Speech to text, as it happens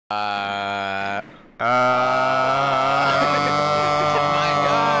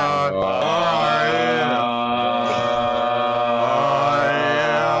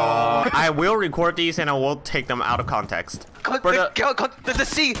I will record these and I will take them out of context. The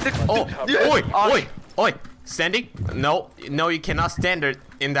C. Oi! Standing? No, you cannot stand it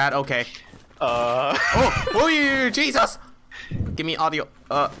in that. Okay. Oh, Jesus! Give me audio.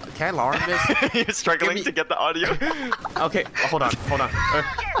 Can I lower this? You're struggling to get the audio. Okay, hold on. Can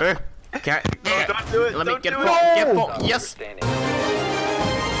I? Don't do it. Let me Don't get do full. it. Get full. Yes.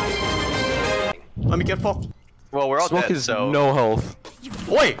 Let me get full. Well, we're all Smoke dead, is so no health.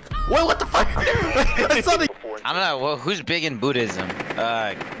 Wait, what the fuck? I saw the... I don't know. Well, who's big in Buddhism?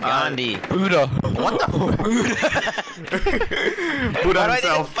 Gandhi. Buddha. What the fuck? Buddha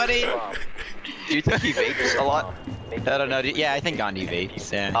himself. Funny. Do you think he vapes a lot? I don't know. Yeah, I think Gandhi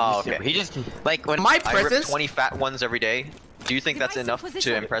vapes. Yeah. Oh, okay. He just like when My I rip presence. 20 fat ones every day. Do you think that's enough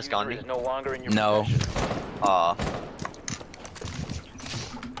to impress Gandhi? No.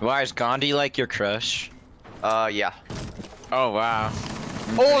 Why is Gandhi like your crush? Yeah. Oh wow.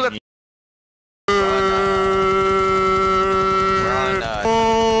 Oh, the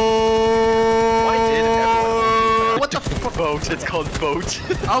Why did everyone? What the fuck? Boat. It's called boat.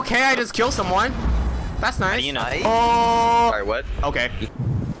 Okay, I just killed someone. That's nice. You know. Oh. Sorry, what? Okay.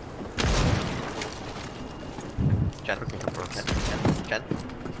 Jen.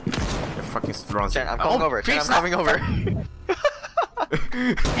 You're fucking strong. Jen, I'm coming over. Jen, I'm coming over.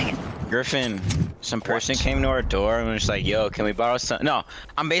 Griffin, some person came to our door and was like, yo, can we borrow some? No,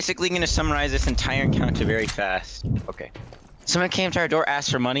 I'm basically going to summarize this entire encounter very fast. Okay. Someone came to our door,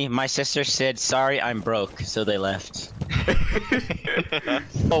 asked for money. My sister said, sorry, I'm broke. So they left.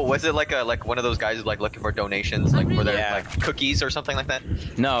 Oh, was it like one of those guys who's like looking for donations, like for their like cookies or something like that?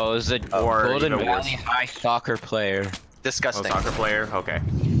 No, it was a Golden even Valley worse. High soccer player. Disgusting. Soccer player. Okay.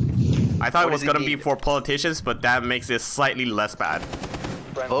 I thought it was does he gonna be need? for politicians, but that makes it slightly less bad.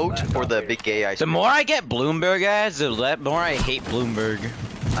 Vote for the big gay ice The cream. more I get Bloomberg ads, the more I hate Bloomberg.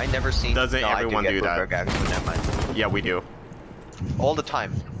 I never seen. Doesn't everyone do that? Bloomberg ads, but never mind. Yeah, we do. All the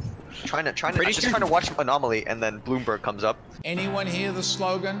time. I'm just trying to watch Anomaly, and then Bloomberg comes up. Anyone hear the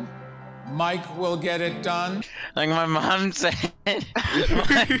slogan? Mike will get it done. Like my mom said, my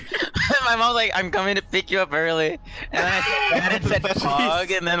mom's like, I'm coming to pick you up early. And then I said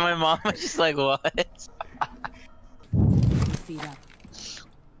fog, and then my mom was just like, what?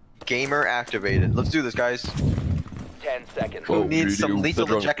 Gamer activated. Let's do this, guys. 10 seconds. Who needs some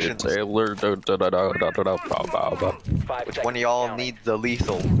lethal injections? Which one of y'all need the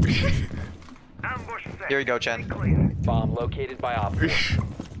lethal? Here you go, Chen. Bomb located by officer.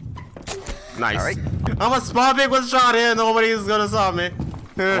 Nice. All right. I'm a small pig with shot here. Nobody's gonna stop me.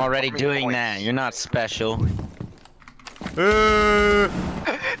 I'm already doing that. You're not special. Did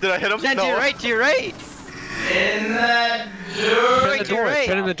I hit him? Yeah, No. to your right, to your right. In the door. Right, to your right.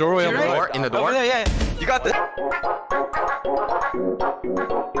 Get in the doorway on the right. In the door? Over there, yeah. You got this.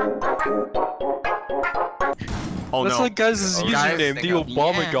 Oh That's no. like guys' Guys, username, the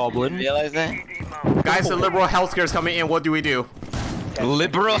Obama Goblin. Realize that? Guys, the liberal healthcare is coming in. What do we do?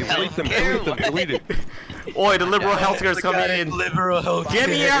 Liberal Delete them, healthcare. delete it. Oi, the liberal healthcare is coming in. Liberal healthcare. Give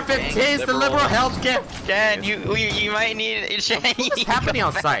me your 15s, the liberal healthcare. Jen, you might need it. What's happening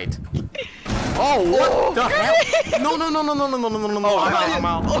outside? Oh, what the hell? No. I'm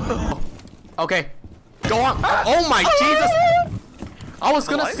out. Okay. Go on. Oh my Jesus. I was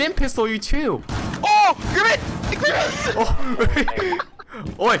gonna sim pistol you too. Oh, grab it! Oh.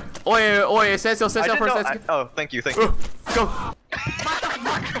 Oi, Sensio, Oh, thank you. Go.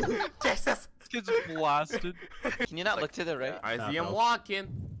 Motherfucker. Jesus. This kid's blasted. Can you not look to the right? I see him walking.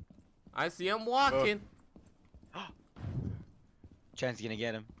 Jen's gonna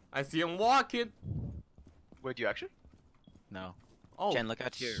get him. I see him walking. Wait, do you actually? No. Oh. Jen, look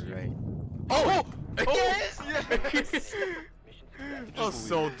out to your right. Oh. Yes! That was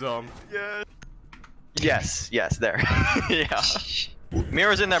so dumb. Yes, there. Yeah.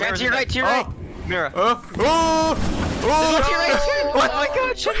 Mira's in there. Jen, Mira's to in your there. right, to your right. Mira. To your right, to your right. Oh my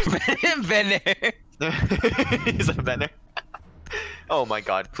god, Jen's been there. He's a bender. Oh my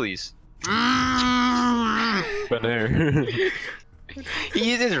god, please. Banner.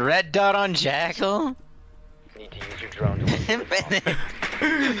 He uses red dot on Jackal. Need to use your drone to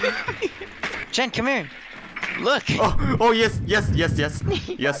Jen, come here. Look. Oh yes.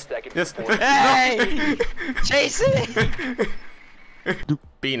 Hey! Chase it!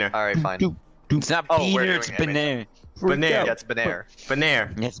 Beaner. Alright, fine. It's not Oh, we're Peter, it's doing it. Benair. Benair. Yeah, it's Benair.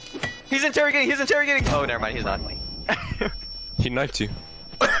 Benair. Yes. He's interrogating! Oh, never mind, he's not. He knifed you.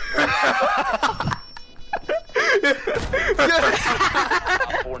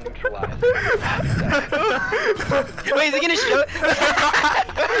 Op 4 neutralized. Wait, is he gonna show?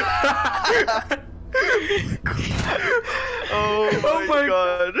 Oh my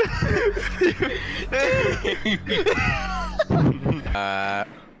god.